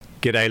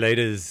G'day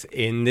leaders.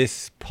 In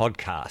this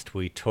podcast,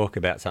 we talk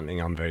about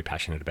something I'm very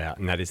passionate about,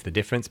 and that is the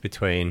difference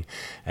between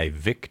a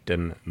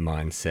victim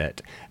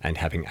mindset and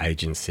having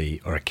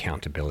agency or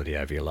accountability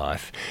over your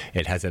life.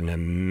 It has an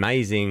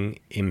amazing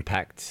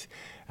impact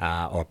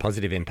or a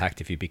positive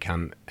impact if you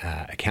become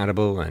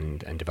accountable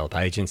and develop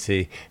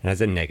agency, and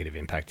has a negative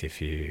impact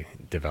if you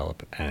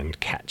develop and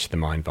catch the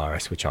mind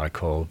virus, which I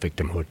call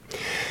victimhood.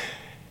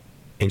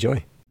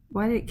 Enjoy.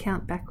 Why did it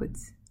count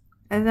backwards?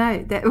 I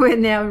know that we're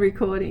now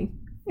recording.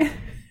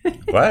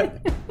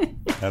 What?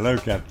 Hello,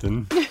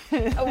 Captain.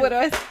 What do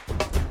I?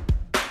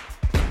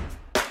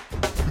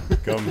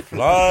 Come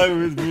fly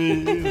with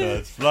me.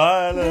 Let's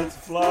fly away. What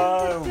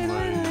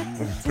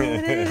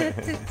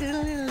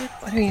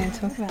are we going to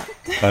talk about?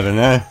 I don't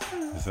know.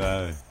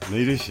 So,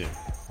 leadership,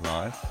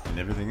 life, and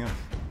everything else.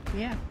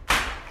 Yeah.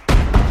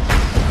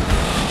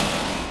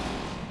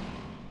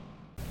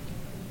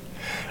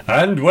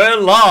 And we're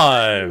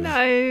live.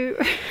 No.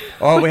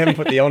 Oh, we haven't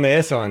put the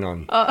on-air sign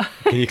on. Oh.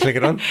 Can you click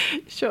it on?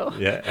 Sure.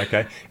 Yeah,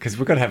 okay. Because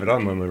we've got to have it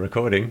on when we're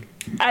recording.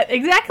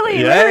 Exactly.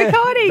 Yeah, We're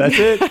recording. That's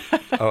it.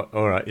 Oh,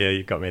 all right. Yeah,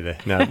 you got me there.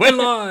 No, we're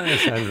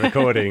live and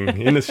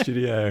recording in the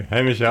studio.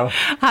 Hey, Michelle.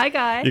 Hi,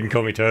 guys. You can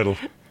call me Turtle.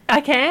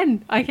 I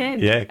can.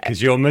 Yeah, because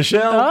you're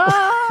Michelle.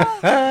 Oh,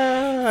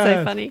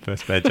 so funny.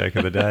 First bad joke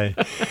of the day.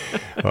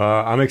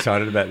 Well, I'm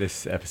excited about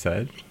this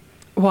episode.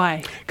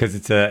 Why? Because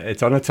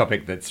it's on a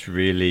topic that's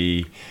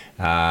really,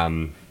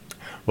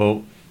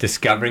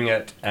 discovering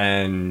it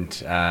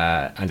and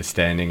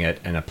understanding it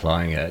and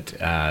applying it.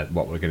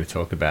 What we're going to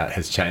talk about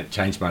has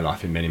changed my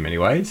life in many, many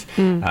ways,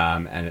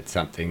 and it's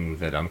something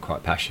that I'm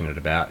quite passionate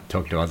about,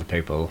 talking to other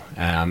people,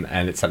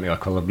 and it's something I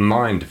call a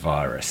mind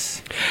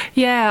virus.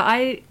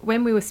 Yeah,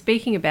 when we were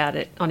speaking about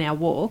it on our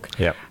walk,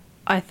 Yep.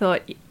 I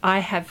thought I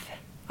have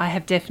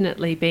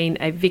definitely been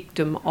a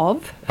victim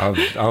of what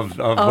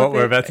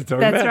we're about to talk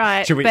about. That's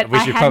right. We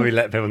should probably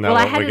let people know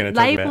what we're going to talk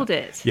about. I hadn't labelled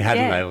it. You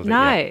hadn't labelled it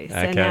No, yet. so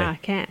Okay. now I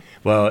can.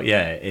 Well,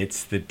 yeah,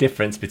 it's the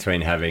difference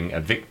between having a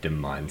victim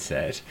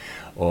mindset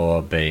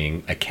or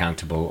being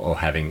accountable or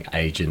having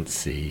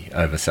agency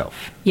over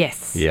self.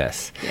 Yes.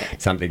 Yes. Yeah.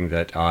 Something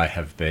that I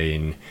have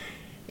been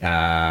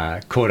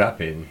caught up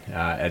in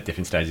at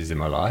different stages in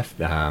my life.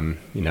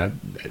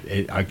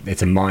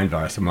 It's a mind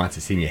virus. Once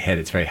it's in your head,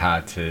 it's very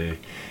hard to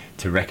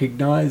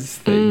recognise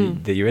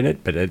that you're in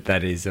it, but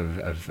that is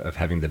of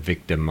having the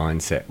victim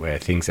mindset where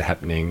things are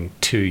happening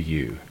to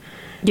you.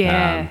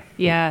 Yeah,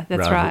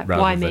 that's right.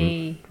 Why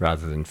me?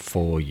 Rather than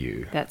for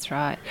you. That's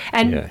right.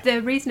 And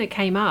the reason it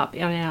came up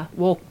on our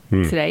walk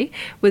today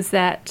was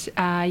that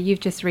you've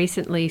just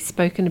recently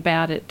spoken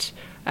about it.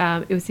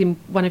 It was in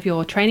one of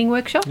your training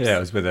workshops. Yeah,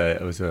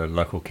 it was a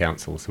local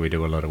council, so we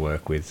do a lot of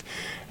work with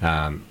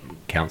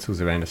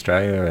councils around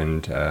Australia,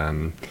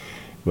 and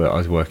I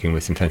was working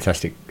with some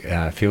fantastic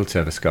field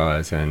service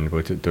guys, and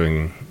we're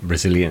doing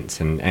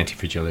resilience and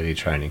anti-fragility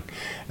training,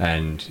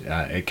 and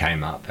it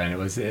came up, and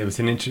it's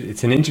an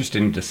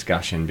interesting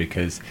discussion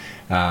because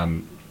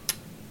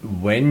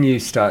when you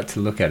start to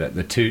look at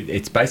it,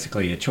 it's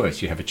basically a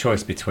choice. You have a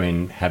choice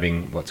between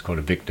having what's called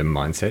a victim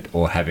mindset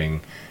or having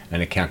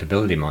an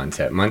accountability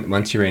mindset.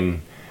 Once you're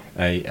in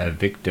a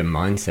victim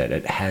mindset,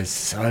 it has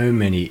so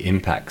many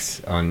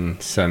impacts on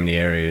so many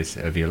areas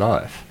of your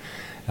life.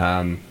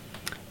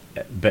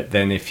 But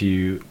then if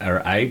you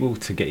are able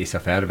to get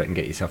yourself out of it and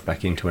get yourself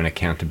back into an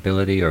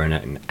accountability or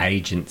an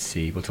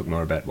agency, we'll talk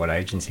more about what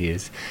agency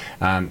is,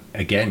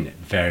 again, it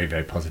very,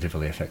 very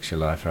positively affects your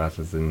life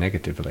rather than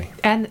negatively.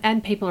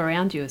 And people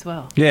around you as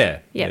well. Yeah.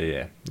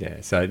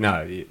 So,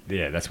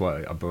 that's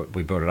why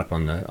we brought it up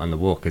on the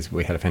walk, because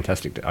I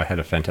had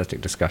a fantastic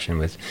discussion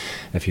with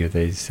a few of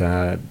these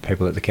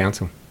people at the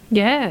council.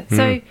 Yeah.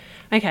 So,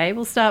 okay,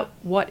 we'll start.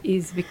 What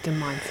is victim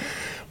mindset?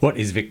 What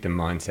is victim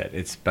mindset?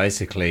 It's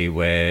basically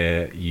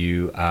where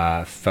you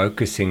are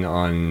focusing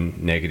on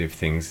negative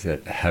things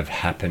that have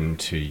happened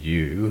to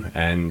you,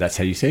 and that's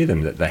how you see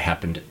them, that they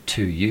happened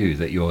to you,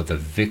 that you're the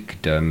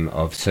victim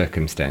of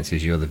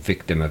circumstances, you're the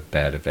victim of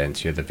bad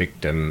events, you're the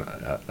victim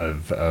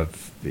of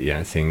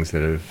things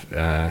that have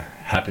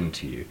happened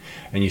to you.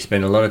 And you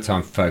spend a lot of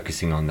time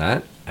focusing on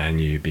that, and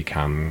you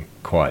become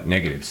quite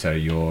negative. So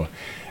your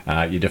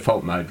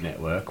default mode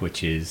network,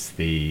 which is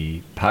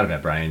the part of our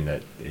brain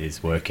that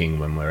is working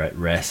when we're at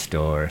rest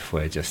or if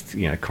we're just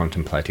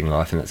contemplating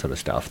life and that sort of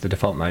stuff, the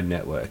default mode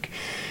network.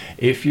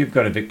 If you've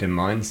got a victim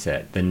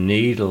mindset, the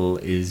needle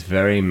is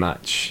very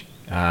much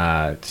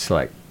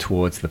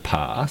towards the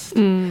past.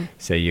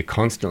 So you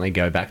constantly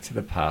go back to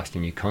the past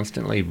and you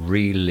constantly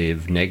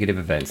relive negative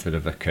events that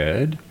have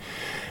occurred.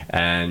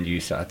 And you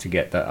start to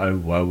get the, oh,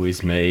 woe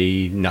is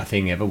me,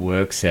 nothing ever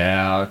works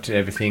out,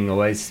 everything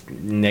always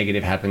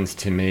negative happens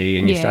to me,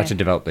 and you start to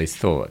develop these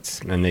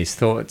thoughts. And these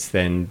thoughts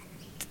then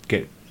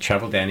get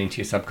travel down into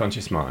your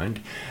subconscious mind.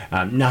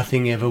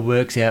 Nothing ever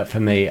works out for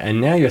me, and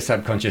now your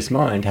subconscious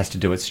mind has to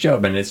do its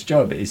job, and its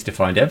job is to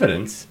find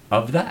evidence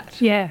of that.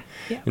 Yeah.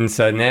 And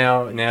so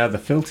now the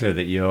filter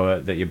that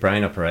your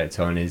brain operates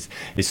on is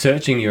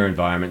searching your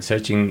environment,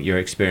 searching your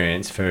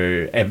experience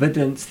for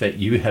evidence that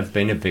you have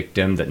been a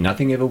victim, that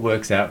nothing ever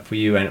works out for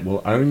you, and it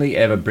will only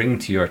ever bring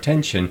to your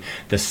attention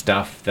the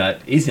stuff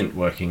that isn't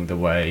working the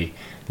way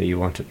that you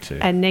want it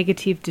to. A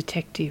negative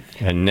detective.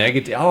 A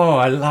negative. Oh,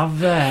 I love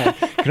that.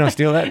 Can I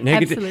steal that?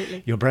 Negative.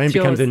 Absolutely. Your brain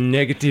becomes a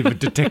negative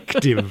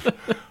detective.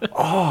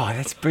 Oh,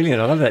 that's brilliant.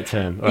 I love that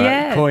term. All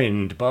right,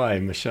 coined by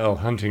Michelle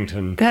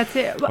Huntington. That's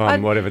it.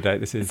 On whatever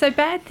date this is. So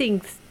bad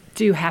things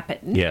do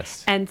happen.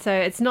 Yes. And so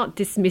it's not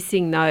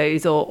dismissing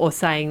those or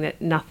saying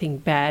that nothing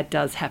bad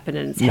does happen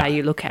and it's how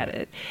you look at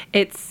it.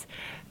 It's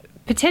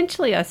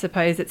potentially, I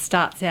suppose, it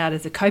starts out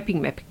as a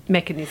coping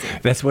mechanism.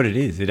 That's what it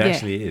is. It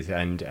actually is.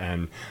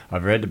 And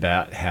I've read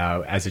about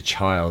how, as a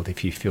child,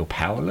 if you feel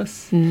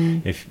powerless,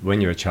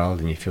 when you're a child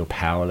and you feel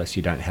powerless,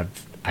 you don't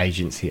have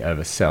agency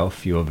over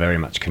self, you're very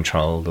much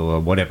controlled or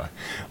whatever.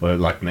 Or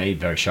like me,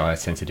 very shy,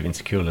 sensitive,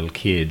 insecure little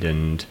kid,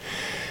 and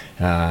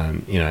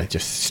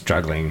just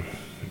struggling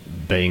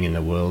being in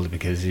the world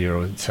because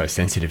you're so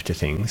sensitive to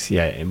things.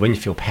 Yeah, when you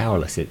feel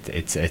powerless,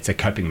 it's a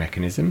coping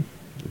mechanism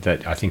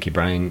that I think your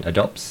brain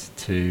adopts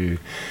to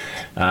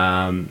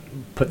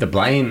put the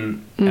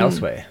blame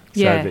elsewhere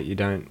so that you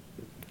don't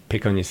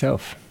pick on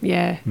yourself.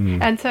 Yeah.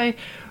 And so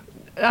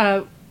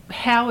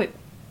how it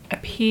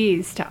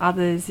appears to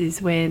others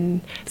is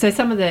when... So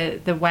some of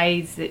the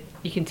ways that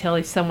you can tell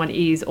if someone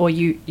is, or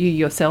you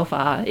yourself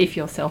are, if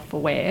you're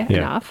self-aware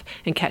enough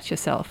and catch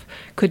yourself,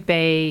 could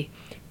be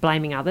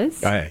blaming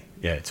others. Oh,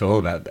 yeah, it's all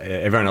about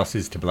everyone else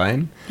is to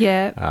blame.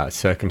 Yeah.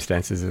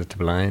 Circumstances are to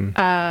blame.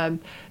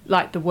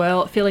 Like the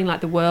world, feeling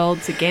like the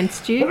world's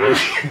against you.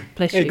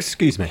 Bless you.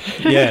 Excuse me.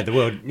 Yeah, the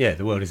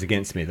world is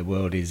against me. The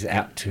world is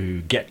out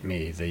to get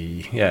me.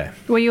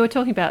 Well, you were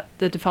talking about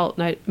the default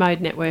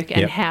mode network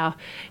and how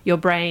your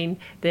brain,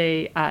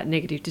 the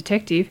negative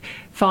detective,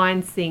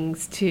 finds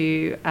things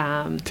to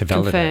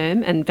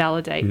confirm and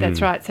validate.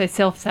 That's right. So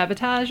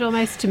self-sabotage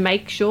almost to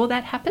make sure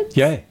that happens.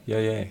 Yeah.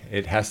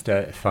 It has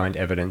to find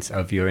evidence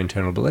of your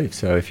internal belief.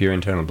 So if your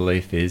internal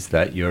belief is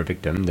that you're a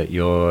victim, that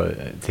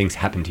things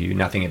happen to you,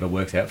 nothing ever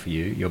works out for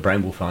you, your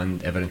brain will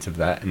find evidence of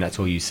that, and that's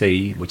all you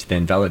see, which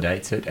then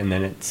validates it, and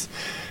then it's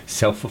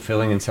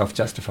self-fulfilling and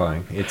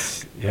self-justifying.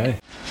 It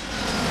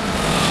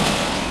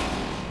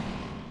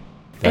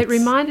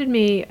reminded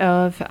me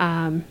of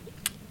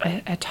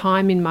a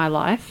time in my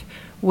life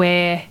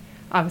where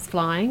I was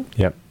flying,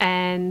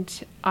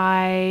 and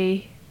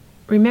I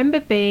remember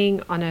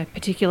being on a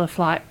particular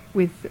flight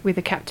with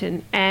a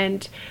captain,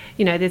 and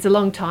there's a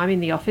long time in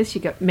the office. You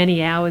got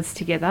many hours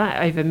together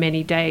over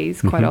many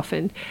days, quite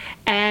often,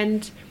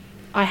 and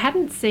I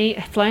hadn't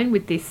flown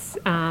with this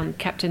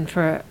captain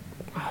for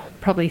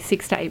probably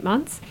 6 to 8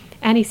 months,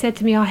 and he said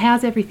to me, "Oh,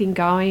 how's everything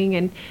going?"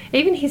 And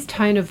even his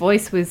tone of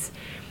voice was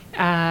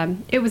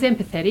it was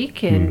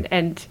empathetic,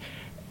 and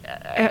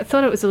I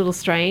thought it was a little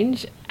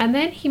strange. And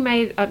then he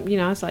made I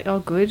was like, "Oh,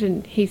 good,"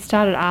 and he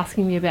started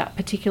asking me about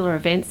particular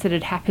events that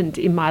had happened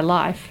in my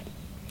life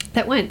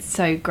that weren't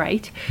so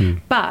great,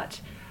 but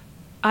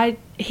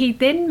he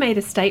then made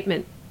a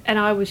statement, and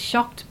I was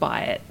shocked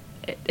by it.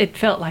 It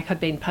felt like I'd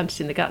been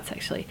punched in the guts,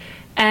 actually.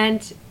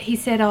 And he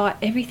said, "Oh,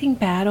 everything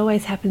bad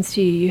always happens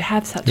to you. You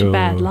have such a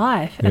bad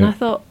life." And I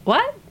thought,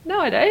 what? No,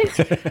 I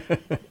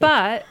don't.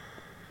 But,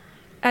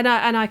 and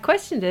I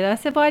questioned it. I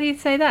said, "Why do you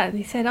say that?" And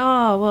he said,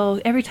 "Oh, well,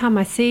 every time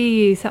I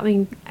see you,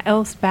 something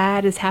else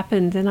bad has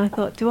happened." And I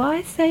thought, do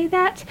I say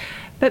that?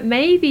 But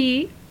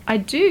maybe I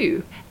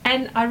do.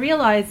 And I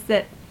realised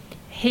that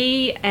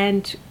he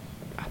and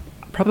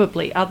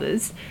probably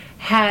others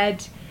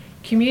had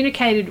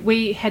communicated.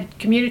 We had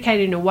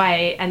communicated in a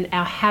way, and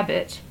our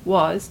habit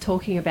was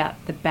talking about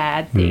the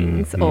bad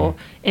things or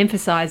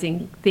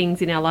emphasising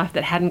things in our life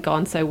that hadn't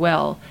gone so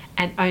well,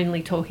 and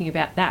only talking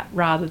about that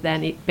rather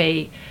than it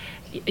be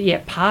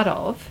part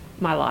of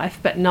my life,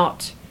 but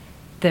not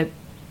the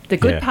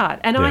good part.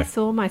 And I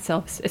saw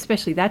myself,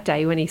 especially that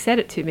day when he said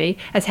it to me,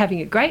 as having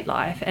a great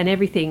life and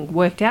everything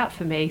worked out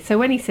for me. So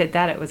when he said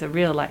that, it was a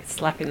real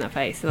slap in the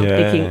face. And I'm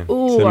thinking,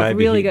 so I've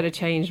really got to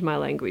change my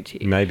language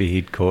here. Maybe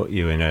he'd caught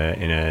you in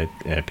a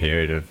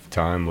period of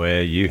time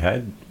where you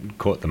had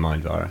caught the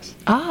mind virus.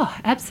 Oh,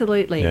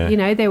 absolutely.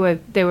 Yeah. There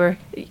were,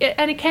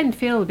 and it can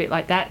feel a bit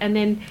like that. And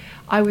then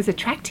I was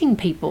attracting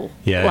people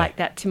like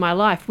that to my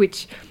life,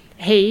 which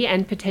he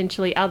and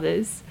potentially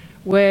others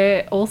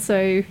were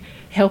also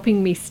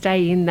helping me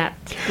stay in that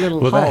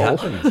little hole. That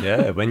happens,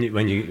 yeah. When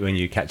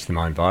you catch the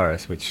mind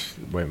virus, which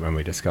when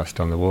we discussed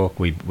on the walk,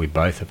 we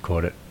both have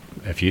caught it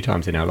a few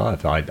times in our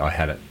lives. I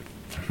had it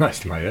for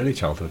most of my early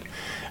childhood.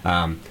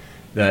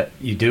 that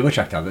you do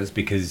attract others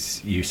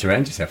because you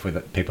surround yourself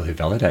with people who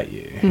validate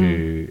you,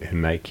 who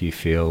make you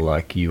feel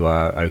like you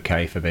are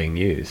okay for being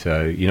you.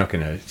 So you're not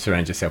going to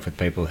surround yourself with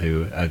people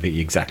who are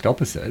the exact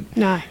opposite.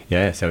 No.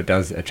 Yeah, so it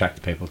does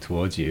attract people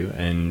towards you,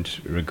 and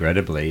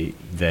regrettably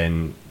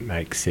then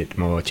makes it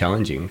more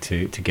challenging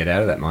to get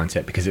out of that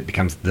mindset because it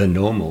becomes the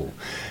normal.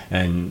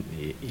 And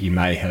you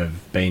may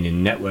have been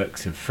in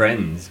networks of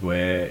friends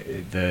where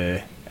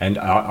and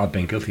I've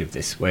been guilty of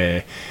this,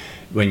 where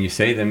when you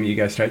see them, you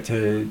go straight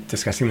to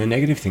discussing the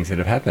negative things that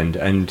have happened.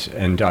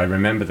 And I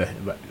remember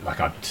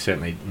I'm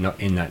certainly not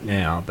in that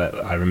now, but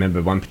I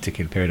remember one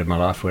particular period of my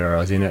life where I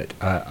was in it.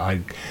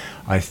 I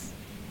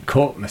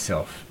caught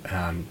myself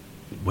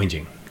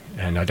whinging,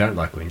 and I don't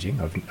like whinging.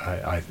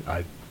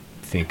 I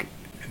think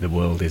the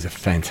world is a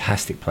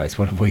fantastic place.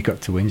 What have we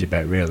got to whinge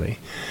about, really?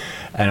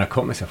 And I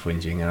caught myself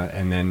whinging,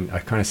 and then I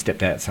kind of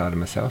stepped outside of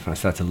myself, and I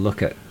started to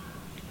look at,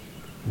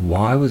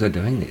 why was I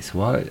doing this?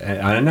 Why?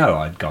 And I know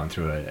I'd gone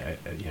through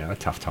a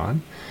tough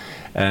time,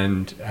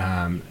 and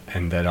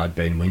that I'd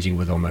been whinging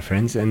with all my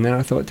friends. And then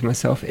I thought to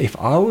myself, if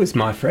I was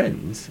my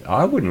friends,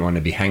 I wouldn't want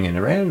to be hanging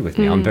around with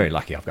me. I'm very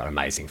lucky. I've got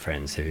amazing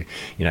friends who,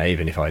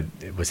 even if I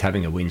was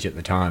having a whinge at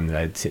the time,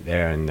 they'd sit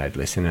there and they'd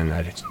listen,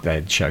 and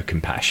they'd show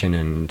compassion,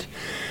 and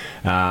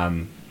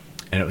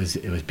it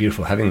was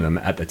beautiful having them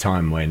at the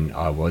time when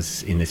I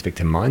was in this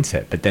victim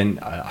mindset. But then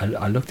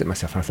I looked at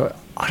myself and I thought,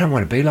 I don't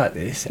want to be like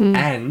this.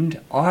 And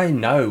I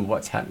know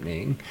what's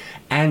happening,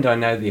 and I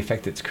know the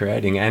effect it's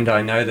creating, and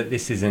I know that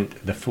this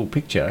isn't the full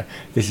picture.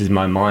 This is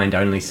my mind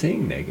only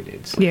seeing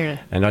negatives. Yeah.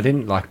 And I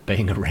didn't like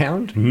being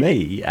around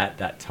me at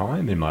that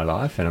time in my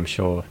life. And I'm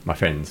sure my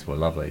friends were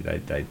lovely.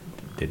 They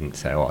didn't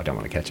say, I don't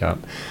want to catch up.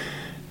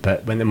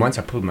 But once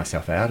I pulled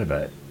myself out of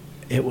it,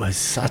 it was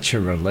such a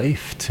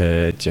relief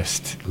to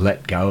just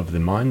let go of the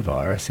mind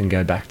virus and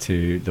go back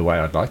to the way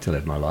I'd like to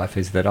live my life,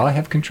 is that I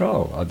have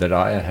control, that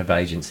I have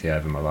agency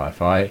over my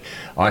life. I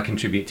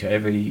contribute to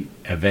every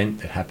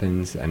event that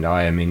happens, and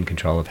I am in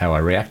control of how I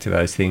react to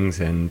those things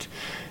and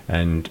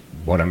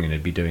what I'm going to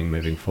be doing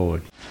moving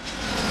forward.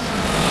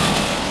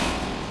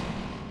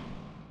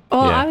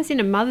 Well, I was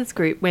in a mother's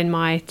group when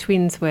my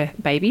twins were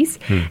babies,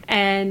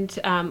 and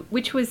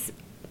which was,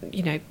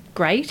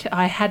 great.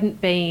 I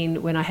hadn't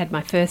been when I had my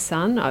first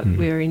son.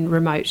 We were in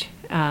remote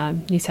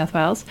New South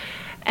Wales,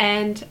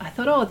 and I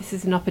thought, this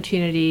is an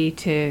opportunity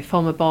to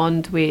form a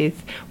bond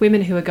with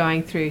women who are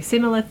going through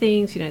similar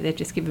things. They've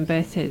just given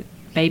birth to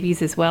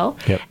babies as well.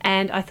 Yep.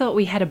 And I thought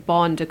we had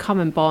a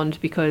common bond,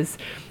 because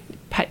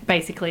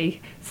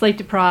basically sleep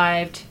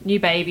deprived, new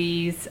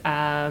babies.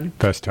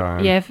 First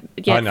time. Yeah.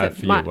 I know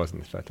for you it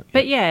wasn't the first time.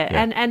 But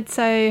and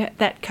so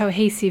that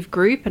cohesive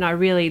group, and I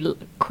really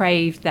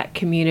craved that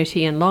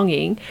community and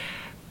longing.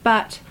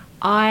 But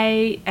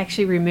I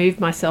actually removed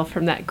myself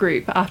from that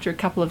group after a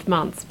couple of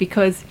months,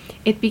 because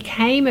it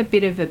became a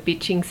bit of a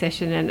bitching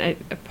session, and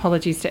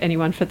apologies to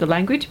anyone for the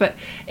language, but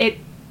it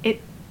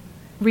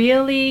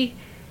really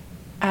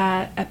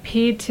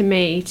appeared to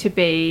me to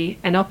be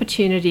an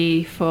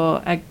opportunity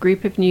for a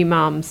group of new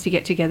mums to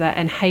get together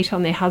and hate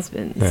on their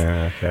husbands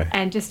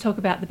and just talk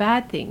about the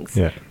bad things.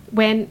 Yeah.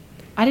 When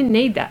I didn't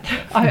need that.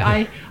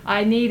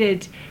 I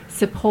needed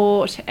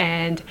support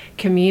and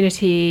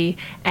community,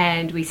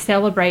 and we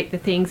celebrate the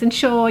things. And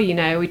sure,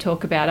 we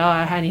talk about,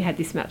 I only had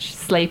this much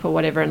sleep or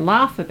whatever, and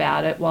laugh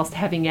about it whilst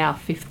having our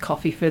 5th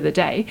coffee for the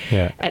day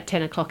at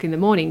 10 o'clock in the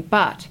morning.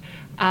 But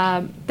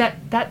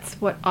that's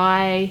what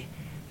I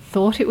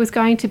thought it was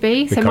going to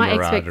be. So my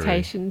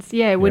expectations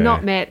were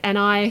not met, and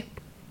I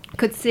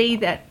could see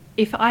that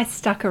if I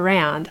stuck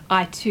around,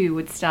 I too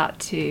would start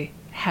to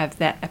have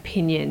that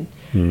opinion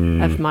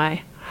of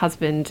my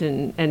husband,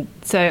 and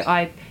so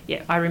I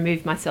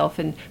removed myself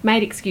and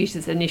made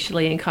excuses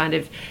initially, and kind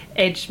of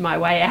edged my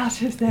way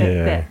out of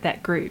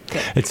that group.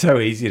 But it's so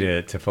easy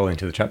to fall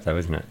into the trap, though,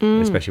 isn't it?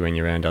 Especially when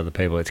you're around other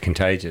people. It's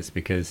contagious,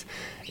 because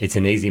it's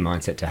an easy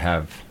mindset to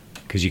have,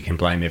 because you can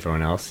blame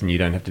everyone else and you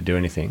don't have to do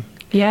anything.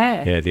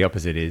 Yeah, the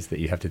opposite is that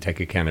you have to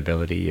take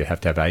accountability, you have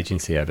to have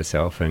agency over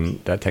self,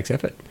 and that takes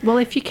effort. Well,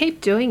 if you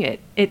keep doing it,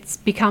 it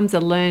becomes a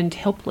learned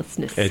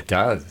helplessness. It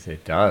does.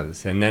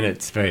 And then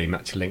it's very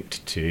much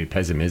linked to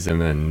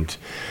pessimism and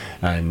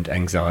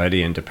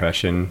anxiety and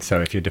depression. So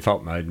if your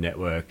default mode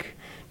network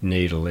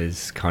needle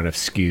is kind of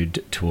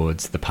skewed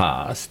towards the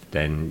past,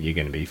 then you're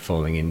going to be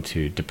falling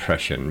into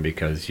depression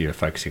because you're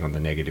focusing on the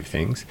negative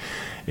things.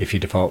 If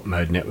your default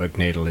mode network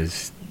needle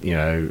is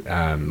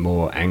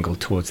more angled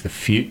towards the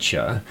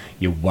future,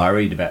 you're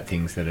worried about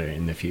things that are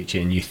in the future,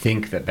 and you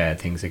think that bad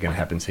things are going to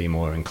happen, so you're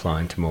more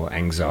inclined to more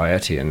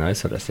anxiety and those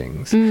sort of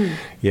things.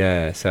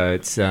 Yeah, so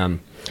it's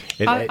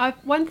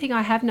one thing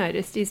I have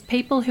noticed is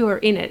people who are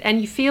in it,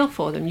 and you feel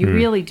for them, you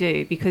really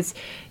do, because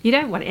you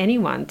don't want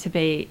anyone to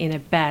be in a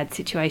bad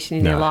situation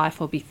in their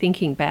life or be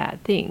thinking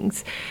bad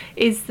things,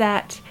 is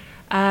that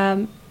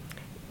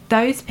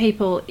those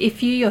people,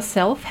 if you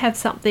yourself have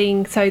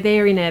something, so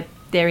they're in their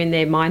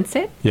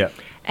mindset,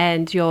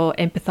 and you're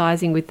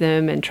empathizing with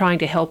them and trying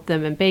to help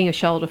them and being a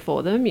shoulder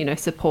for them,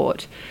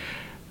 support.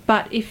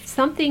 But if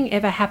something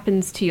ever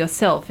happens to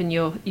yourself and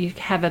you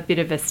have a bit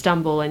of a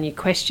stumble and you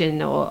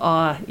question or,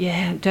 oh,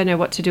 yeah, don't know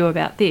what to do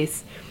about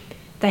this,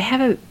 they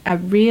have a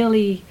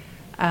really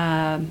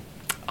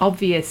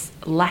obvious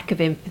lack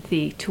of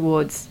empathy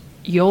towards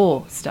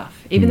your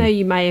stuff, even though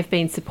you may have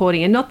been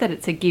supporting, and not that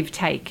it's a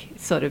give-take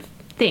sort of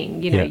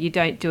thing, you know, you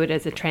don't do it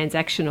as a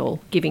transactional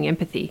giving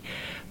empathy,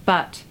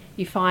 but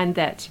you find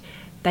that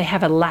they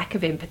have a lack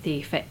of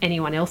empathy for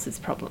anyone else's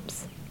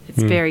problems.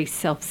 It's very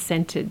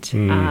self-centered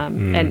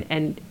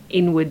and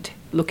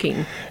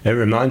inward-looking. It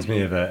reminds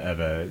me of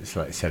a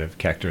set of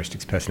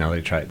characteristics,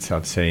 personality traits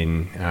I've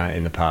seen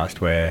in the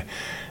past where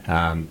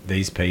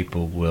these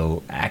people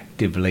will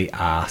actively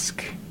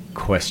ask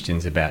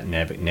questions about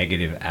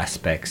negative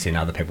aspects in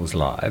other people's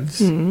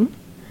lives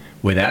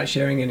without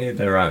sharing any of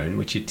their own,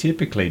 which you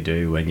typically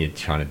do when you're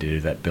trying to do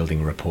that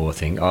building rapport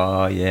thing.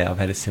 Oh, yeah, I've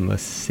had a similar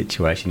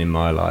situation in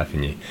my life,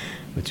 and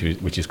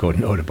which is called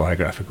an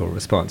autobiographical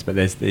response. But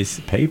there's these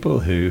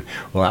people who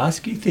will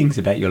ask you things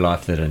about your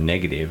life that are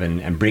negative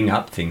and bring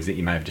up things that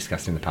you may have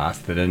discussed in the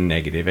past that are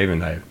negative, even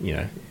though, you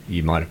know,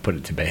 you might have put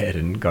it to bed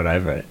and got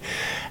over it.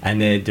 And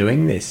they're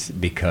doing this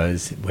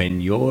because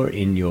when you're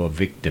in your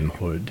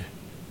victimhood,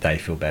 they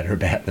feel better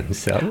about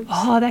themselves.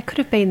 Oh, that could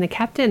have been the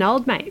captain,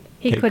 old mate.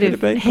 He could have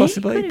been,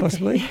 possibly.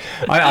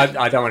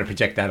 I don't want to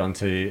project that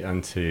onto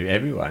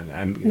everyone.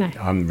 No.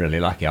 I'm really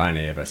lucky. I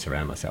only ever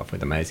surround myself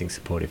with amazing,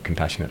 supportive,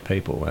 compassionate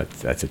people.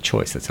 That's a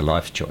choice. That's a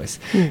life choice.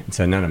 And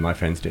so none of my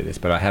friends do this,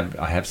 but I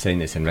have seen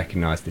this and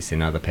recognised this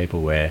in other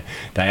people where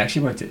they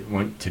actually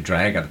want to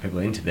drag other people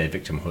into their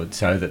victimhood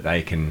so that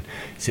they can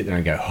sit there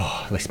and go,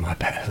 oh, at least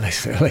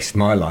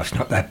my life's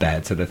not that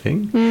bad, sort of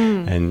thing.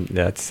 And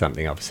that's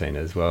something I've seen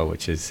as well,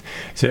 which is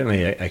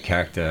certainly a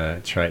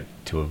character trait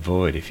to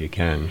avoid if you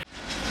can.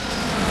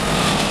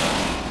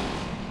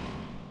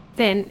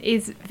 Then,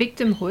 is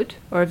victimhood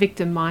or a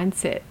victim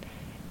mindset,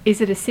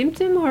 is it a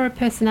symptom or a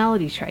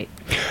personality trait?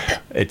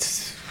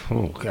 It's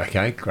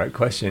okay, great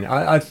question.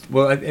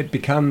 Well,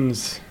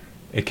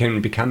 it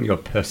can become your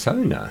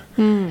persona.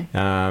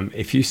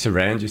 If you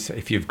surround yourself,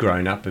 if you've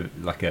grown up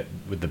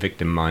with the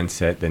victim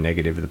mindset, the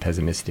negative, the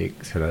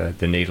pessimistic, sort of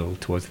the needle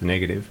towards the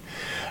negative,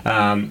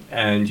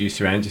 and you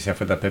surround yourself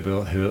with other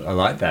people who are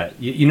like that,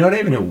 you're not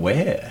even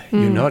aware.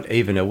 You're not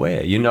even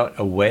aware. You're not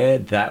aware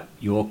that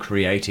you're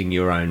creating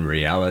your own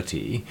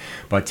reality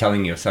by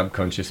telling your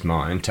subconscious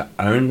mind to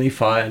only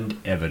find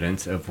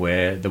evidence of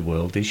where the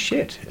world is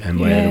shit and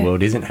where the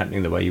world isn't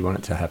happening the way you want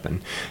it to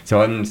happen.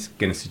 So I'm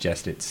going to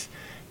suggest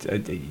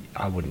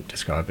I wouldn't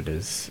describe it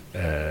as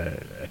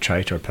a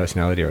trait or a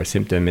personality or a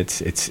symptom.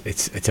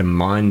 It's a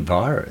mind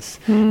virus,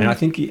 and I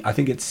think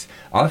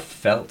I've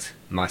felt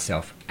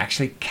myself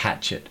actually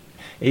catch it,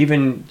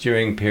 even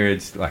during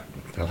periods like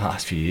the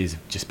last few years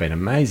have just been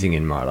amazing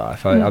in my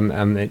life.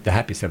 I'm the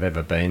happiest I've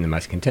ever been, the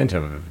most content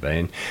I've ever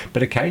been.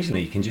 But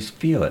occasionally you can just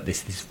feel it.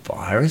 This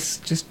virus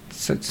just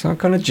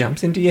kind of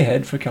jumps into your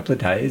head for a couple of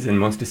days and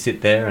wants to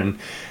sit there and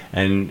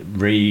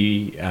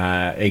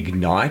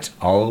reignite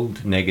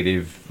old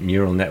negative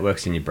neural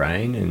networks in your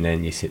brain. And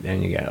then you sit there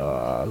and you go,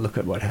 oh, look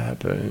at what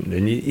happened.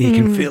 And you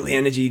can feel the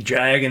energy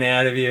dragging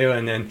out of you.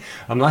 And then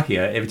I'm lucky.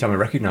 Every time I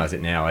recognise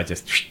it now, I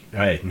just,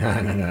 hey,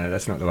 no,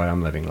 that's not the way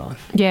I'm living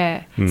life.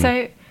 Yeah.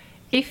 So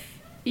if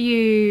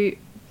you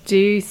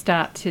do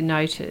start to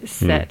notice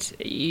that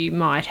you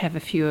might have a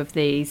few of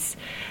these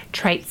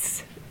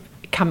traits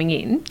coming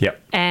in,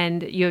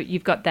 and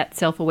you've got that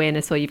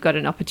self-awareness, or you've got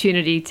an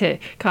opportunity to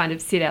kind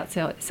of sit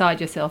outside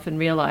yourself and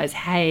realise,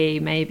 hey,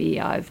 maybe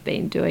I've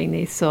been doing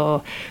this,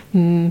 or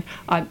I'm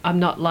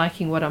not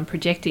liking what I'm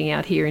projecting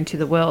out here into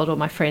the world, or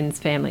my friends,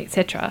 family,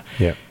 etc.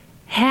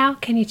 How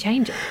can you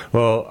change it?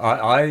 Well,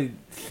 I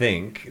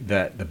think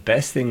that the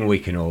best thing we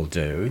can all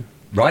do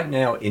right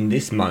now in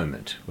this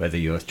moment, whether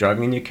you're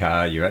driving in your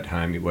car, you're at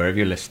home, wherever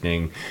you're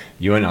listening,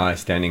 you and I are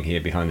standing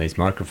here behind these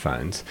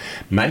microphones,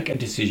 make a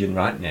decision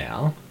right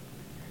now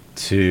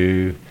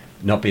to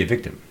not be a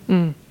victim.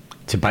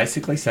 To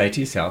basically say to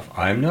yourself,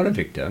 I am not a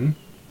victim.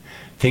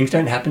 Things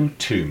don't happen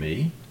to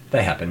me.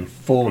 They happen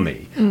for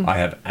me. I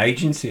have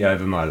agency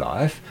over my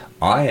life.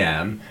 I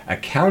am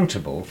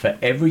accountable for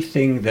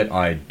everything that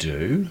I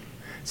do.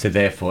 So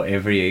therefore,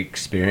 every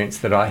experience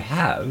that I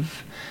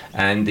have,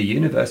 and the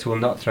universe will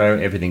not throw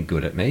everything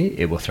good at me.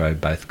 It will throw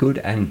both good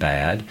and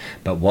bad.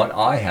 But what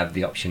I have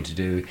the option to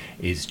do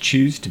is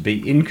choose to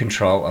be in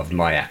control of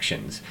my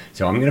actions.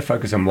 So I'm going to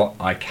focus on what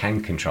I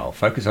can control.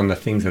 Focus on the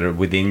things that are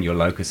within your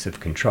locus of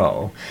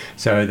control,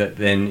 so that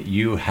then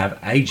you have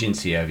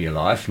agency over your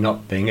life,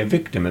 not being a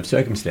victim of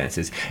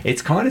circumstances.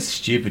 It's kind of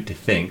stupid to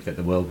think that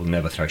the world will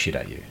never throw shit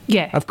at you.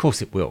 Yeah. Of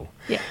course it will.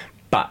 Yeah.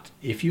 But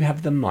if you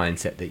have the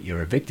mindset that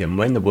you're a victim,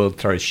 when the world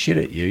throws shit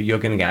at you, you're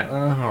going to go,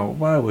 oh,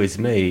 woe is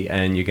me,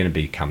 and you're going to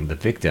become the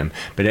victim.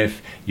 But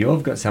if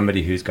you've got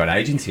somebody who's got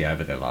agency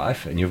over their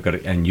life and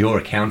you're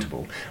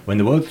accountable, when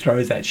the world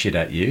throws that shit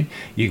at you,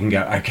 you can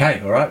go, okay,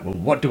 all right, well,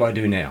 what do I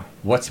do now?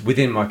 What's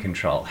within my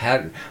control?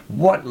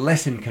 What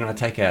lesson can I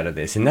take out of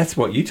this? And that's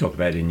what you talk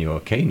about in your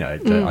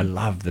keynote. I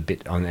love the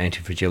bit on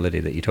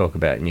anti-fragility that you talk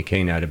about in your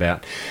keynote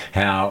about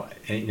how,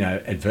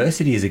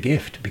 adversity is a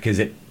gift because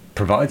it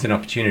provides an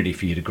opportunity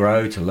for you to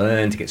grow, to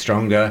learn, to get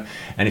stronger.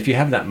 And if you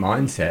have that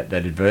mindset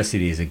that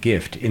adversity is a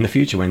gift, in the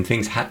future when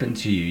things happen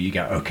to you, you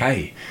go,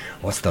 okay,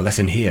 what's the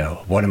lesson here?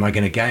 What am I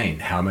going to gain?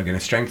 How am I going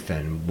to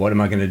strengthen? What am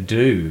I going to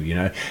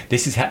do?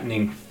 This is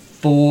happening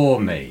for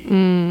me,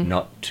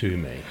 not to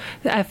me.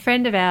 A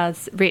friend of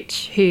ours,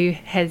 Rich, who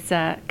has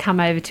come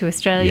over to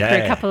Australia for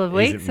a couple of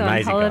weeks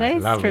on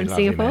holidays from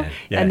Singapore,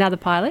 another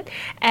pilot,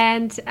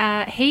 and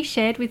he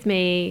shared with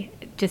me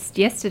just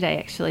yesterday,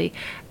 actually,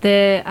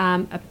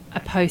 a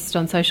post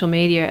on social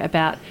media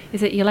about,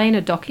 is it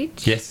Jelena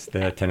Dokic? Yes,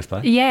 the tennis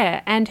player.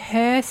 Yeah, and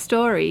her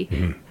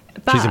story.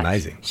 But she's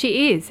amazing.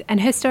 She is,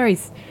 and her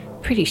story's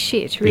pretty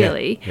shit,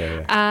 really.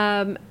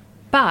 Yeah.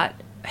 But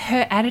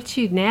her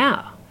attitude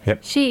now,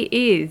 she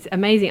is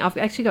amazing. I've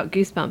actually got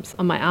goosebumps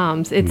on my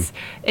arms.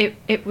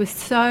 It was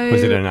so...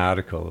 Was it an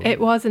article? It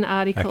was an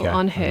article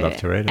on her. I'd love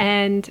to read it.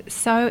 And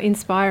so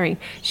inspiring.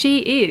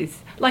 She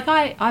is... Like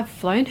I've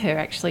flown her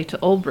actually to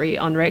Albury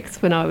on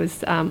Rex when I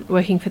was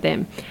working for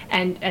them,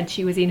 and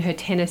she was in her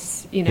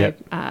tennis,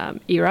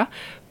 era,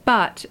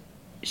 but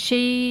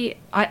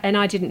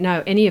I didn't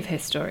know any of her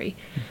story.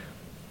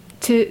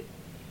 To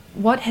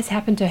what has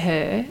happened to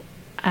her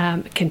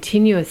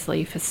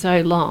continuously for so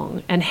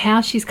long, and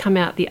how she's come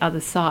out the other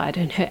side,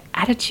 and her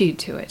attitude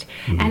to it,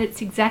 and it's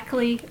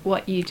exactly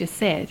what you just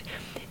said.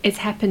 It's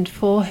happened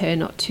for her,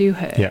 not to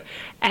her,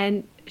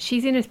 and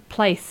she's in a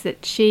place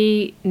that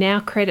she now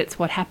credits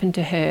what happened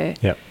to her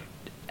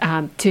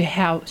to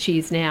how she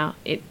is now,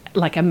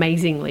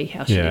 amazingly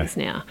how she is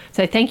now.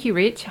 So thank you,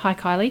 Rich. Hi,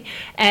 Kylie.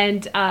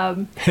 And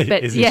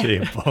but isn't she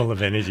a ball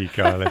of energy,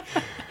 Kylie?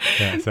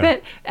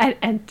 But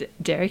and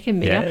Derek and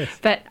Mia. Yes.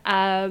 But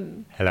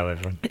hello,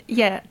 everyone.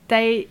 Yeah,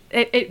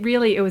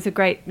 it was a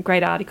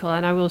great article,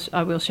 and I will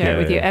share it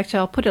with you. Actually,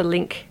 I'll put a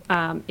link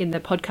in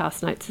the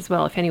podcast notes as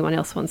well if anyone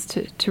else wants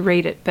to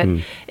read it. But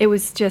it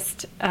was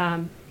just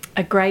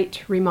a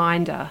great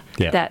reminder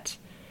that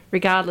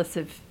regardless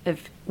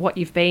of what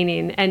you've been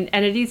in,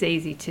 and it is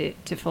easy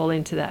to fall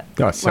into that,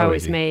 woe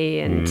is me,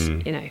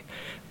 and,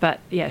 but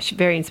yeah,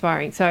 very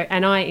inspiring. So,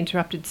 and I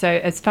interrupted. So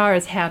as far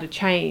as how to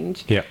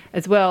change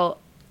as well,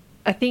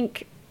 I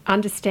think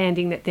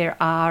understanding that there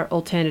are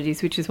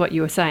alternatives, which is what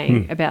you were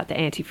saying about the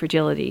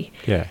anti-fragility.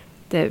 Yeah.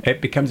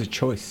 It becomes a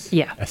choice.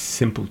 Yeah. A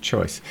simple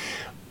choice.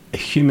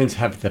 Humans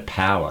have the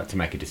power to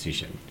make a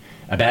decision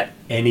about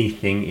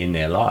anything in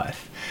their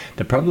life.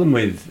 The problem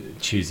with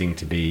choosing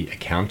to be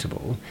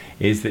accountable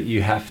is that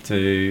you have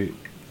to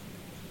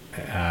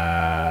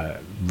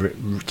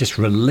just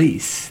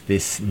release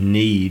this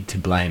need to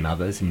blame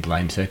others and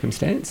blame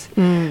circumstance.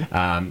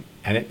 And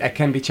it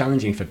can be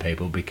challenging for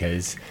people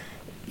because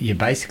you're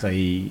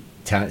basically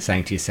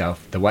saying to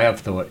yourself, the way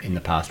I've thought in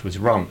the past was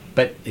wrong.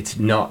 But it's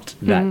not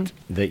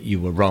that you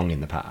were wrong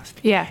in the past.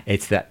 Yeah.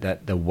 It's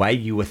that the way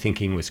you were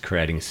thinking was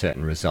creating a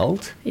certain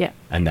result. Yeah.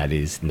 And that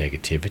is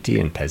negativity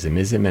and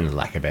pessimism and a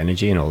lack of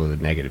energy and all of the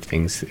negative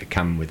things that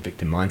come with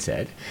victim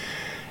mindset.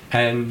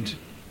 And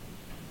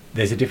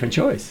there's a different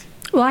choice.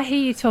 Well, I hear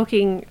you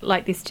talking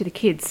like this to the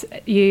kids.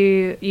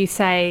 You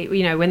say,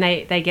 when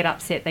they get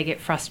upset, they get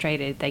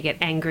frustrated, they get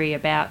angry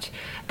about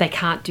they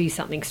can't do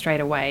something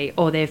straight away,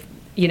 or they've,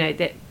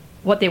 that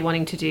what they're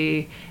wanting to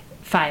do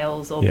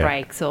fails or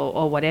breaks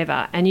or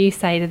whatever. And you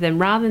say to them,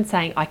 rather than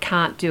saying, I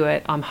can't do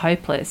it, I'm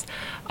hopeless,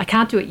 I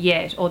can't do it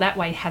yet, or that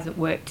way hasn't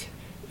worked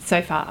so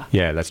far.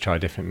 Yeah, let's try a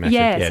different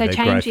method. So the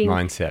growth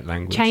mindset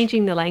language.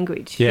 Changing the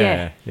language.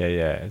 Yeah.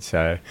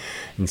 So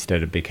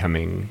instead of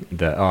becoming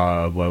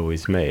woe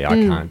is me, I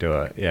can't do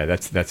it. Yeah,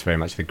 that's very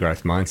much the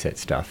growth mindset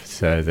stuff.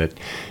 So that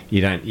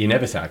you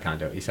never say I can't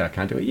do it. You say I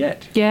can't do it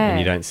yet. Yeah. And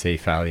you don't see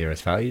failure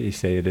as failure. You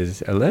see it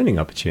as a learning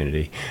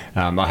opportunity.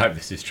 I hope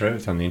this is true.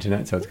 It's on the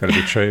internet, so it's got to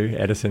be true.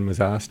 Edison was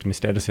asked,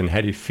 Mr. Edison,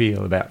 how do you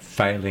feel about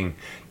failing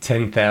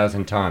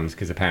 10,000 times?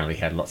 Because apparently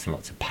he had lots and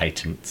lots of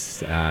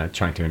patents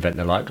trying to invent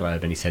the light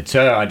globe, and he said,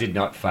 sir, I did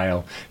not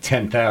fail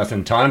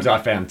 10,000 times. I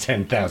found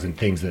 10,000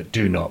 things that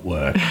do not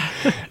work.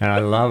 And I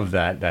love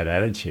that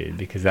attitude,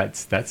 because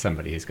that's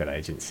somebody who's got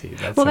agency.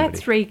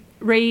 That's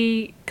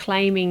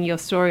reclaiming your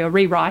story or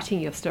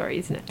rewriting your story,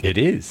 isn't it? It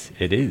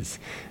is.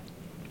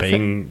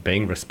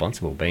 Being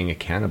responsible, being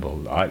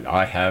accountable.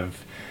 I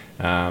have,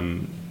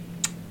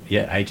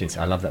 agency.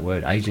 I love that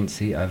word,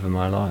 agency over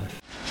my life.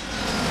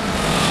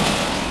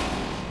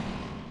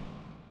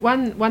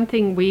 One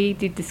thing we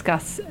did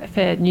discuss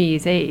for New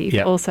Year's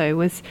Eve also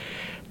was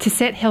to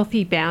set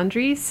healthy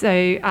boundaries.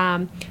 So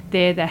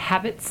they're the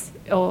habits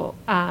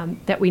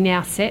that we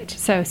now set.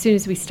 So as soon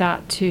as we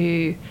start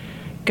to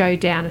go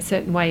down a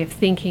certain way of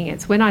thinking.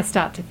 It's when I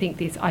start to think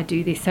this, I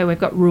do this. So we've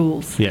got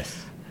rules.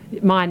 Yes.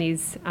 Mine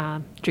is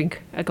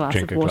drink a glass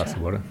of water. Glass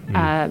of water.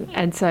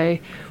 And so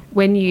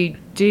when you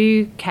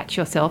do catch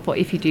yourself, or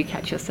if you do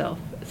catch yourself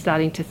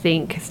starting to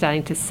think,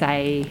 starting to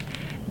say,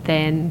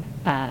 then,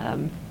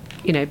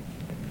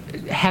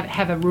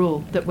 have a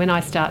rule that when I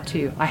start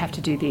to, I have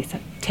to do this,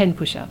 10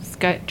 push-ups,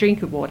 go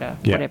drink of water,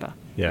 whatever.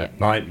 Yeah.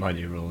 My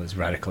new rule is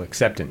radical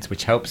acceptance,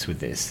 which helps with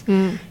this.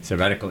 So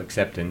radical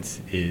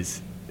acceptance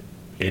is,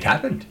 it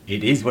happened.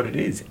 It is what it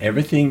is.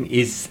 Everything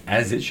is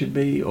as it should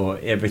be, or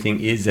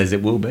everything is as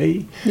it will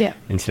be. Yeah.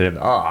 Instead of,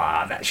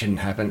 that shouldn't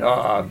happen,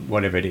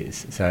 whatever it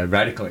is. So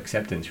radical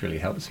acceptance really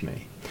helps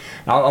me.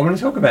 I want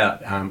to talk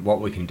about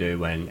what we can do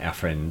when our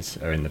friends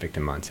are in the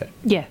victim mindset.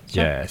 Yeah.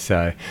 Sure. Yeah.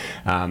 So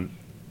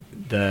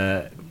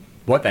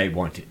what they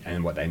want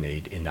and what they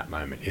need in that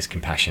moment is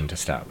compassion to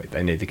start with.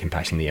 They need the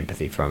compassion, the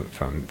empathy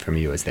from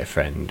you as their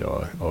friend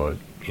or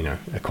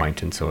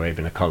acquaintance or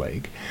even a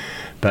colleague.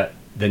 But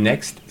the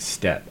next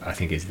step, I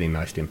think, is the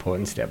most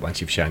important step once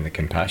you've shown the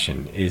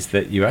compassion, is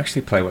that you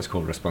actually play what's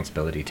called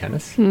responsibility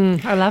tennis.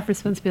 I love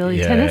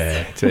responsibility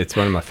tennis. It's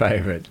one of my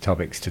favourite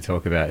topics to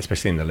talk about,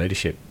 especially in the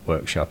leadership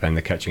workshop and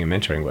the coaching and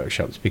mentoring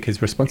workshops,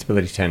 because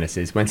responsibility tennis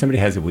is when somebody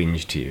has a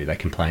whinge to you, they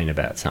complain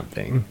about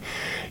something,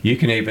 you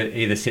can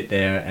either sit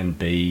there and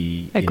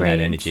be in that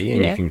energy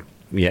and you can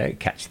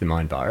catch the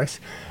mind virus,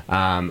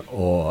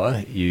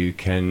 or you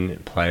can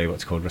play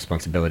what's called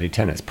responsibility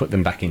tennis, put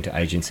them back into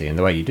agency. And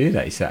the way you do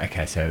that, you say,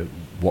 okay, so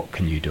what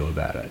can you do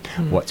about it?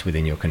 What's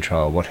within your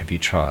control? What have you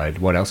tried?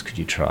 What else could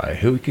you try?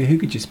 Who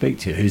could you speak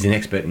to? Who's an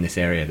expert in this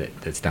area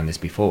that's done this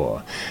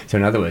before? So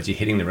in other words, you're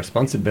hitting the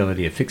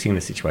responsibility of fixing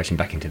the situation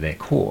back into their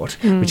court,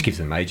 which gives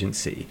them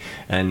agency.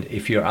 And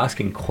if you're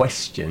asking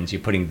questions,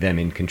 you're putting them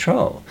in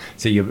control.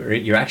 So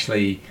you're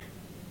actually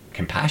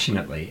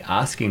compassionately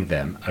asking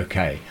them,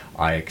 okay,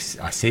 I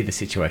see the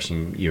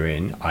situation you're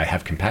in, I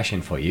have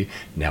compassion for you,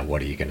 now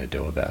what are you going to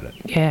do about it?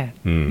 Yeah.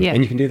 And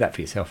you can do that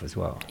for yourself as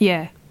well.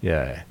 Yeah.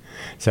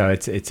 So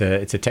it's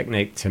a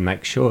technique to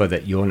make sure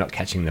that you're not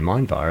catching the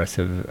mind virus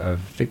of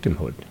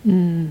victimhood.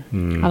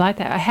 I like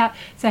that.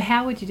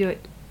 How would you do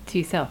it to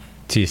yourself?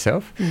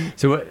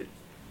 So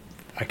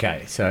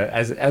okay, so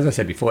as I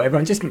said before,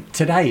 everyone just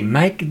today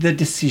make the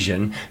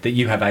decision that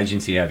you have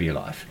agency over your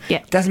life. Yeah.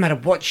 It doesn't matter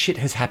what shit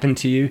has happened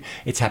to you,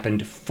 it's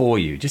happened for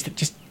you.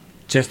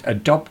 Just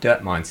adopt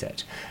that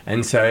mindset.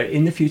 And so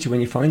in the future,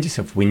 when you find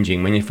yourself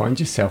whinging, when you find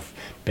yourself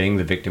being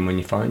the victim, when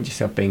you find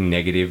yourself being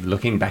negative,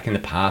 looking back in the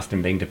past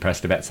and being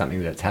depressed about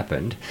something that's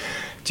happened,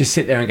 just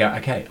sit there and go,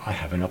 okay, I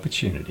have an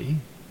opportunity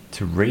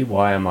to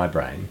rewire my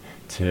brain,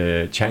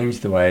 to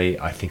change the way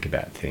I think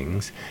about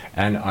things,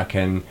 and I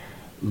can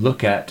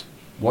look at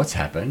what's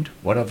happened,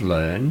 what I've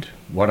learned,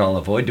 what I'll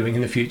avoid doing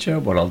in the future,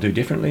 what I'll do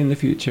differently in the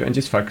future, and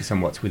just focus on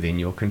what's within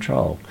your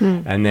control.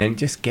 And then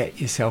just get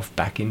yourself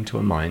back into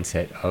a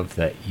mindset of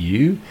that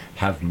you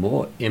have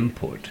more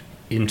input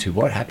into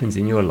what happens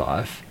in your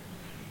life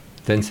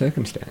than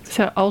circumstance.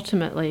 So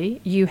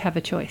ultimately, you have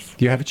a choice.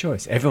 You have a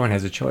choice. Everyone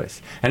has a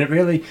choice. And it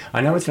really,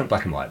 I know it's not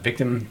black and white.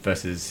 Victim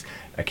versus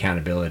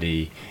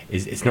accountability,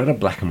 it's not a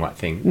black and white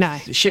thing. No.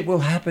 Shit will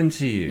happen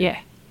to you. Yeah.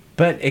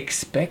 But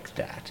expect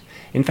that.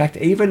 In fact,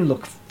 even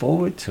look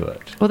forward to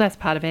it. Well, that's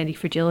part of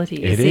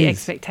anti-fragility, is the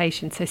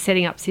expectation. So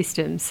setting up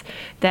systems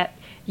that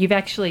you've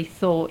actually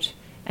thought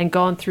and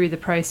gone through the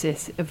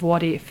process of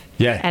what if.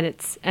 Yeah.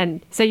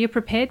 And so you're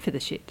prepared for the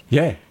shit.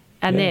 Yeah.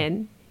 And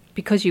then,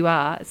 because you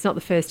are, it's not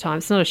the first time,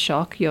 it's not a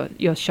shock,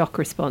 your shock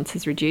response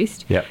is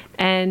reduced. Yeah.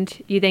 And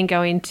you then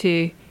go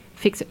into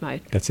fix-it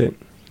mode. That's it.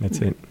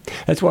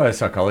 That's why a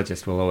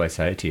psychologist will always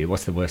say to you,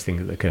 what's the worst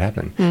thing that could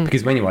happen?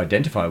 Because when you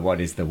identify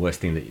what is the worst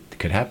thing that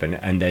could happen,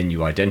 and then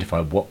you identify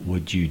what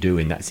would you do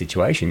in that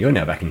situation, you're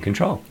now back in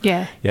control.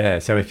 Yeah.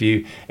 So if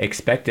you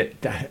expect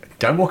it,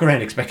 don't walk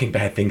around expecting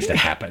bad things to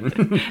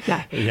happen.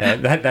 No. Yeah,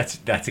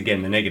 that's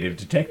again the negative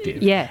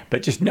detective. Yeah.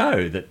 But just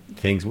know that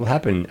things will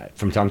happen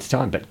from time to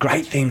time, but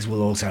great things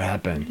will also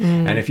happen.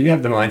 And if you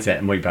have the mindset,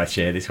 and we both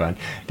share this one,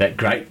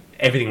 that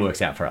everything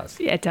works out for us.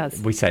 Yeah, it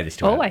does. We say this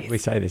to always. We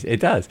say this. It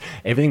does.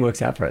 Everything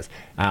works out for us.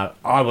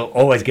 I will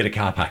always get a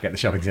car park at the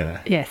shopping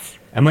centre. Yes.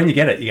 And when you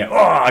get it, you go,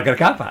 I got a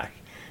car park.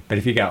 But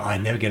if you go, I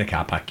never get a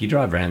car park, you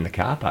drive around the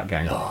car park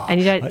going,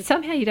 and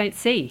somehow you don't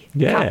see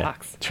car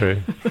parks.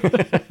 True.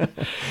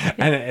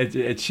 And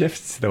it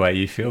shifts the way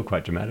you feel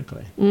quite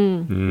dramatically.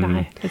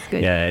 No, that's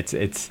good. Yeah,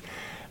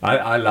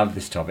 I love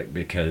this topic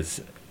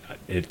because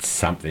it's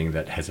something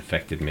that has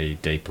affected me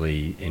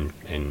deeply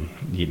in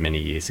many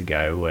years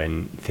ago.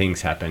 When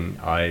things happen,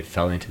 I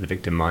fell into the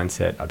victim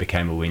mindset. I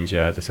became a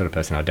whinger, the sort of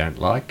person I don't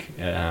like.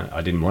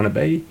 I didn't want to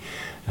be.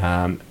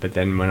 But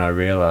then when I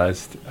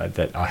realised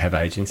that I have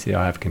agency,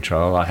 I have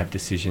control, I have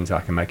decisions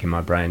I can make in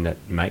my brain that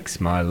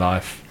makes my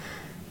life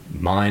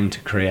mine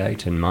to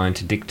create and mine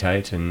to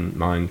dictate and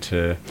mine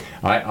to...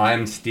 I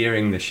am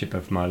steering the ship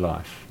of my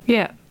life.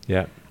 Yeah.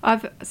 Yeah.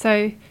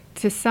 So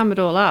to sum it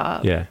all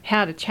up,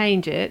 how to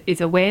change it is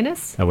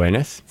awareness.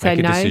 Awareness. So make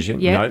a decision.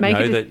 Yeah,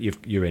 know that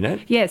you're in it.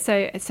 Yeah,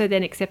 so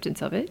then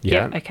acceptance of it.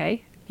 Yeah.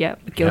 Okay. Yeah,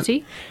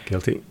 guilty.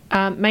 Yep. Guilty.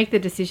 Make the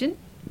decision.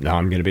 No,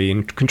 I'm going to be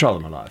in control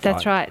of my life.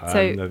 That's right.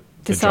 So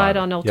decide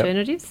on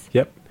alternatives.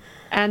 Yep.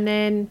 And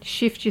then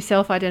shift your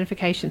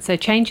self-identification. So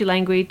change your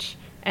language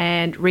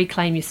and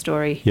reclaim your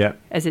story. Yep.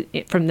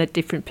 From the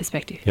different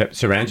perspective. Yep.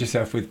 Surround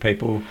yourself with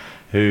people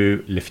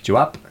who lift you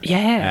up. Yeah.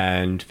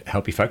 And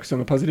help you focus on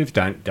the positive.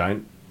 Don't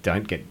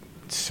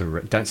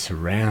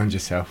surround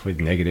yourself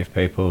with negative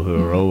people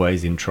who are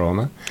always in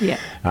trauma. Yeah.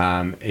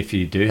 If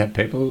you do have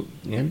people,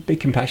 be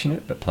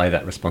compassionate, but play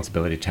that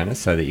responsibility tennis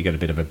so that you got a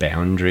bit of a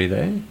boundary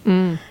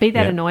there. Be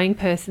that annoying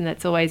person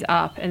that's always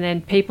up, and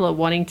then people are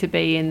wanting to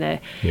be in the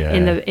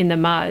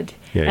mud,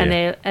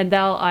 and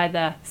they'll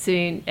either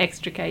soon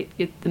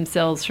extricate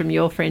themselves from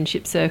your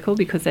friendship circle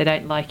because they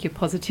don't like your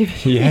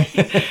positivity,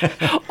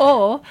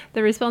 or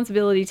the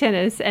responsibility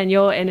tennis and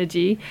your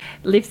energy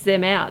lifts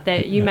them out.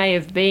 That you may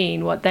have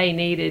been what they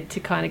needed to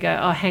kind of go,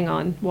 oh, hang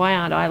on, why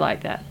aren't I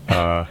like that?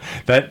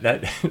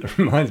 That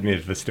reminds me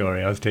of the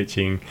story I was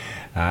teaching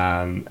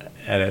at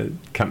a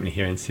company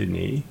here in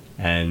Sydney,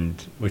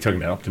 and we're talking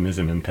about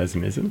optimism and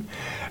pessimism.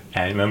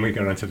 And when we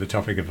got onto the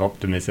topic of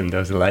optimism, there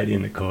was a lady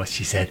in the course.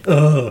 She said,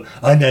 "Oh,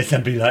 I know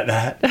somebody like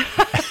that."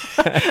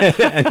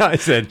 And I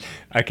said,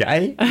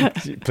 "Okay,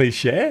 please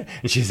share."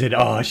 And she said,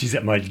 "Oh, she's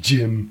at my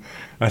gym."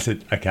 I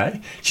said,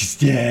 "Okay." She's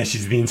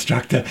the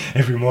instructor.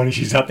 Every morning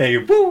she's up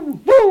there, woo,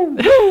 woo,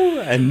 woo.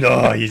 And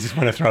you just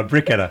want to throw a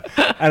brick at her.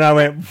 And I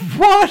went,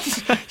 "What?"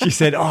 She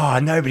said, "Oh,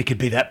 nobody could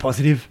be that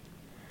positive."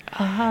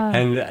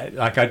 And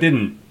I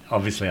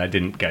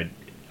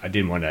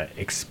didn't want to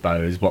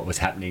expose what was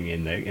happening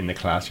in the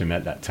classroom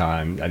at that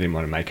time. I didn't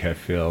want to make her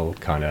feel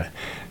kind of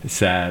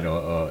sad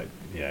or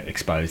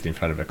exposed in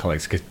front of her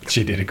colleagues, because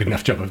she did a good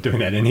enough job of doing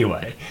that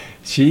anyway.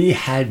 She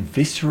had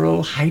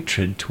visceral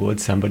hatred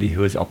towards somebody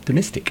who was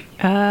optimistic.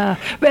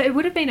 But it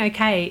would have been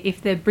okay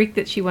if the brick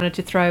that she wanted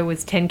to throw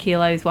was 10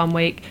 kilos one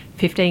week,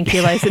 15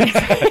 kilos the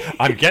next week.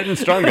 I'm getting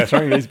stronger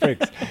throwing these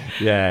bricks.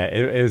 Yeah,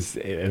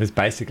 it was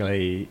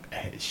basically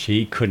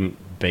she couldn't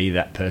be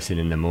that person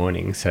in the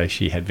morning, so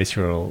she had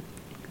visceral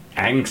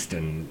angst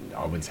and,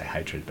 I wouldn't say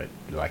hatred, but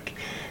like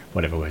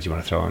whatever words you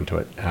want to throw onto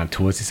it,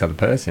 towards this other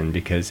person,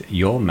 because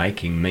you're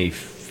making me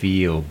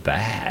feel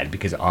bad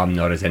because I'm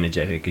not as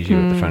energetic as you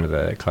at the front of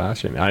the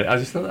classroom. I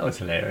just thought that was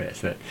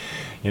hilarious that,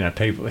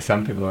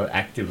 some people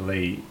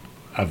actively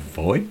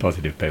avoid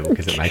positive people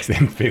because it makes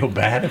them feel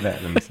bad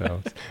about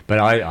themselves. But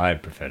I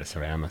prefer to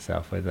surround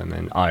myself with them,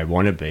 and I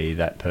want to be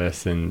that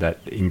person that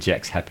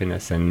injects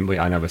happiness. And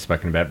I know we've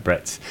spoken about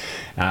Brett's,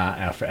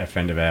 a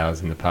friend of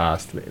ours in the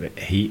past.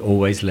 He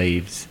always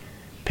leaves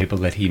people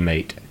that he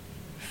meet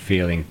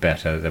feeling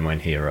better than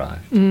when he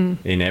arrived.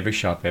 In every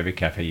shop, every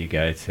cafe you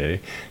go to,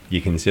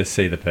 you can just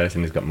see the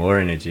person who's got more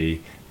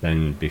energy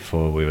than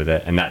before we were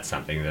there. And that's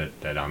something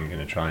that I'm going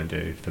to try and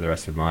do for the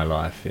rest of my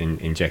life,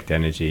 inject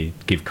energy,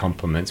 give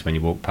compliments when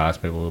you walk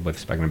past people. We've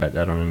spoken about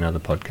that on another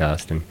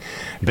podcast, and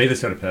be the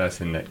sort of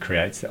person that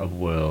creates a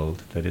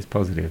world that is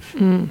positive.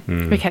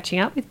 We're catching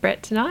up with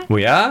Brett tonight.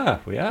 We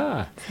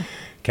are.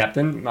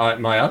 Captain,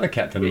 my other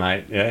captain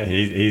mate,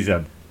 he's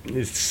a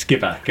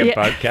skipper,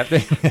 boat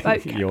captain.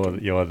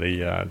 You're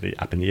the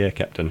up in the air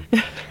captain.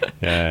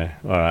 Yeah.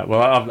 All right.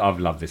 Well,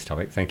 I've loved this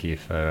topic. Thank you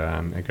for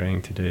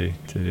agreeing to do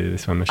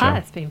this one, Michelle.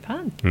 It's been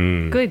fun.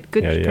 Good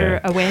for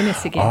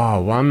awareness again.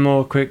 Oh, one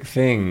more quick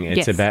thing.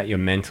 It's about your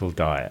mental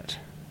diet.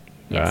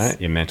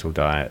 Right? Your mental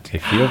diet.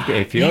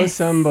 If you're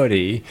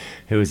somebody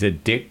who is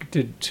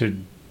addicted to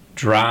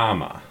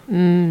drama,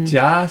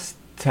 just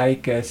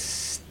take a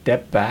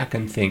step back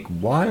and think,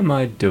 why am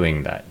I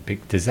doing that?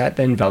 Does that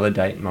then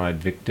validate my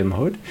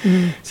victimhood?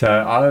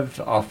 So I've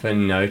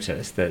often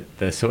noticed that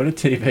the sort of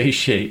TV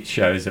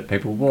shows that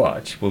people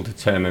watch will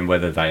determine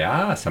whether they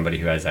are somebody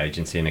who has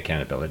agency and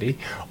accountability,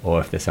 or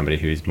if they're somebody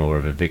who's more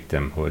of a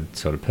victimhood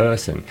sort of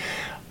person.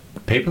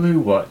 People who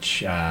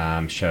watch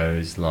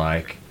shows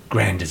like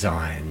Grand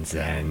Designs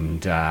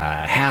and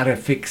how to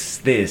fix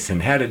this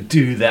and how to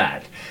do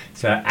that,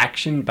 so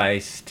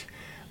action-based,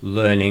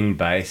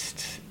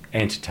 learning-based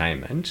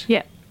entertainment,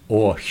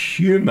 or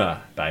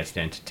humour-based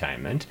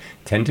entertainment,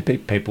 tend to be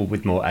people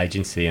with more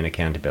agency and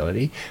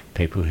accountability.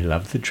 People who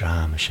love the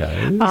drama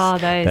shows. Oh,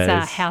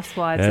 those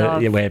housewives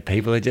of where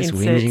people are just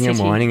whinging and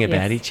whining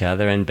about each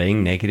other and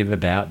being negative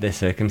about their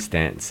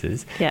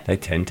circumstances. They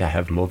tend to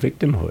have more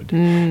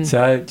victimhood.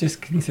 So just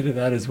consider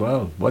that as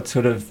well. What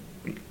sort of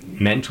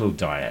mental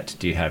diet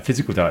do you have?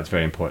 Physical diet is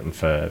very important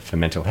for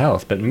mental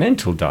health, but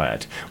mental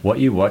diet, what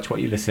you watch,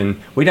 what you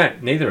listen.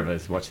 Neither of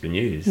us watch the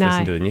news,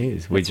 listen to the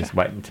news. We just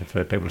wait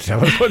for people to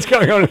tell us what's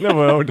going on in the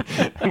world,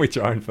 and we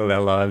try and fill our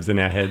lives and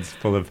our heads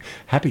full of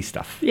happy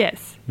stuff.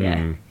 Yes.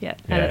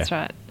 That's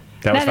right.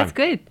 That was fun. That's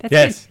good.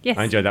 Yes,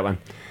 I enjoyed that one.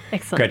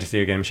 Excellent. Great to see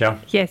you again, Michelle.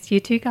 Yes,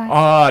 you too, guys.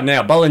 Oh,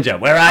 now, Bollinger,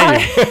 where are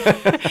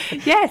you?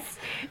 Yes.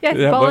 Yes,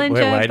 Yeah,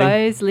 Bollinger,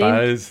 Bose, Lindt.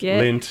 Bose,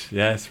 Lindt.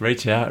 Yes,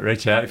 reach out.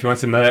 If you want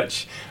some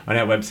merch on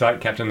our website,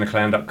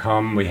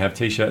 captaintheclown.com, we have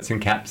T-shirts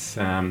and caps,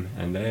 and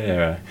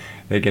they're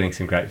getting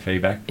some great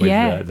feedback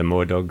with the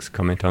More Dogs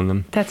comment on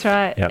them. That's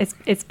right. Yep.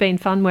 It's been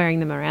fun wearing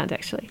them around,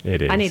 actually.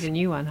 It is. I need a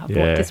new one. I've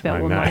bought just about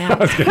worn mine I out.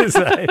 was going to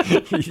say,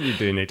 you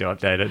do need to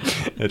update it.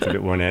 It's a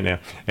bit worn out now.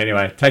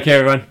 Anyway, take care,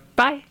 everyone.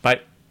 Bye.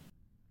 Bye.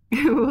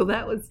 Well,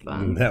 that was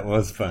fun. That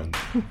was fun.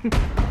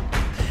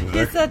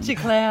 You're such a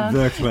clown.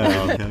 The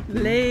clown.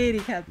 Lady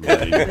Captain.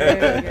 There we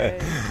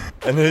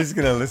go. And who's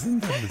going to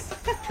listen to this?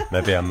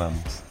 Maybe our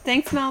mums.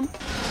 Thanks, Mum.